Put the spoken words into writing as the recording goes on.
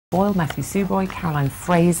Joile, Matthew Subroy, Caroline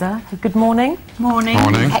Fraser. Good morning. Morning.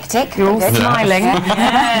 Morning. Hectic. You're all smiling.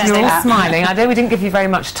 Yes. You're all smiling. I know we didn't give you very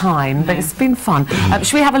much time, but it's been fun.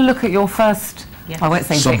 Should we have a look at your first, I won't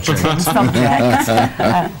say subject.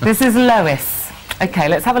 This is Lois. Okay,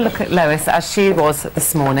 let's have a look at Lois as she was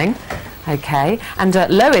this morning. Okay, and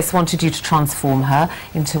Lois wanted you to transform her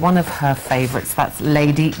into one of her favourites. That's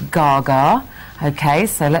Lady Gaga. Okay,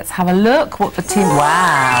 so let's have a look what the team...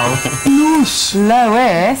 Wow! Yes.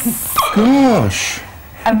 Lois! Gosh!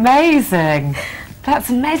 Amazing! That's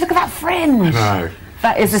amazing. Look at that fringe! No.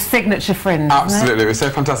 That is a signature fringe, Absolutely, isn't it was so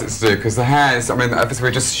fantastic to do because the hair is, I mean, obviously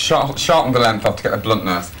we just sharpened the length up to get the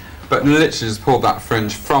bluntness, but literally just pulled that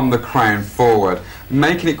fringe from the crown forward,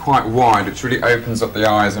 making it quite wide, which really opens up the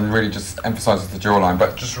eyes and really just emphasises the jawline,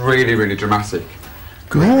 but just really, really dramatic.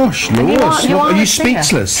 Gosh, Lois, are you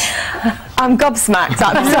speechless? I'm gobsmacked,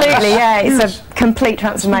 absolutely, yeah. It's a complete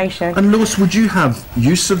transformation. And Lois, would you have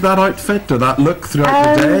use of that outfit or that look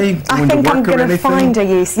throughout the day? I think I'm going to find a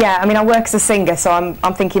use, yeah. I mean, I work as a singer, so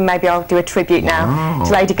I'm thinking maybe I'll do a tribute now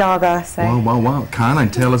to Lady Gaga. So. Wow.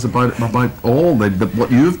 Caroline, tell us about all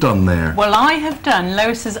what you've done there. Well, I have done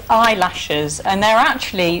Lois's eyelashes, and they're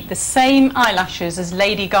actually the same eyelashes as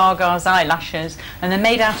Lady Gaga's eyelashes, and they're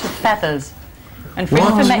made out of feathers. And for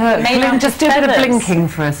just do a bit of blinking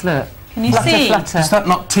for us, look. Can you see? Does that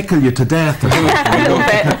not tickle you to death? A little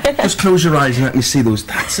bit. Just close your eyes and let me see those.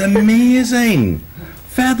 That's amazing.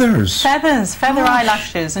 Feathers. Feather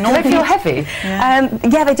eyelashes. And Do they feel heavy?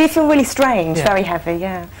 Yeah, they do feel really strange, very heavy,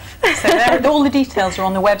 yeah. So all the details are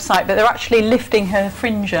on the website, but they're actually lifting her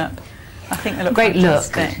fringe up. I think they look great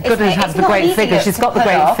fantastic. look. Good to have the great figure. She's got the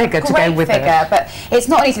great figure to go with it. But it's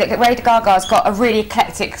not an easy look. Lady Gaga's got a really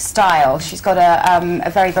eclectic style. She's got a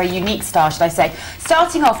very, very unique style, should I say.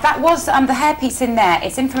 Starting off, that was the hairpiece in there.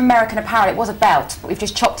 It's in from American Apparel. It was a belt, but we've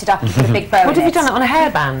just chopped it up and put a big bow in it. What have you done it on a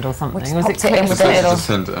hairband or something? We just popped it in with a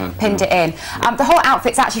little... Pinned it in. The whole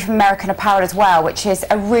outfit's actually from American Apparel as well, which is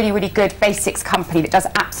a really, really good basics company that does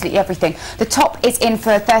absolutely everything. The top is in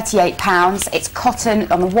for £38. It's cotton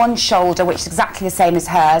on the one shoulder, which is exactly the same as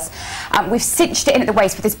hers. We've cinched it in at the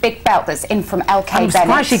waist with this big belt that's in from LK Bennett. I'm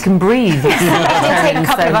surprised she can breathe. It did take a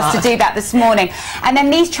couple of us to do that this morning. And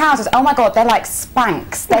then these trousers, oh my God, they're like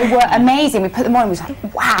Spanx. They were amazing. We put them on and we was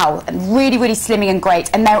like, wow, really, really slimming and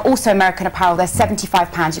great. And they're also American Apparel. They're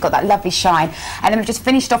 £75. You've got that lovely shine. And then we've just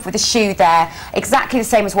finished off with a shoe there, exactly the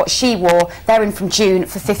same as what she wore. They're in from June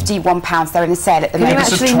for £51. They're in the sale at the moment.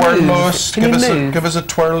 Give us a twirl, Lois. Give us a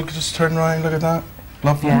twirl. Just turn around, look at that.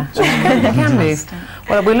 Lovely. Yeah. You can move.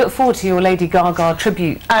 Well, we look forward to your Lady Gaga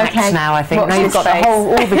tribute act now, I think. Now you've got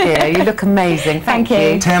all the gear. You look amazing. Thank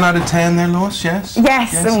you. 10 out of 10 there, Lois, yes?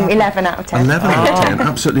 Yes, 11 out of 10. 11 out of 10,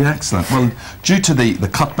 absolutely excellent. Well, due to the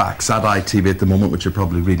cutbacks at ITV at the moment, which you're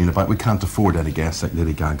probably reading about, we can't afford any guests like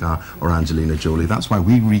Lady Gaga or Angelina Jolie. That's why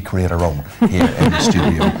we recreate our own here in the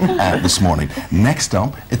studio this morning. Next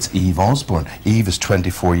up, it's Eve Osborne. Eve is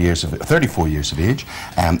 34 years of age.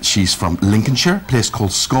 She's from Lincolnshire, a place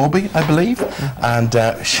called Scalby, I believe. And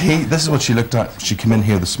this is what she looked at. She came in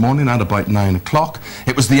here this morning at about 9 o'clock.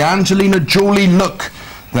 It was the Angelina Jolie look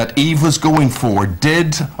that Eve was going for.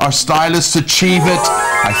 Did our stylists achieve it?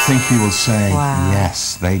 I think you will say,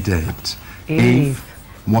 yes, they did. Eve,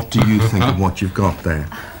 what do you think of what you've got there?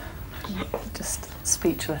 Just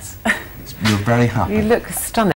speechless. You're very happy. You look stunning.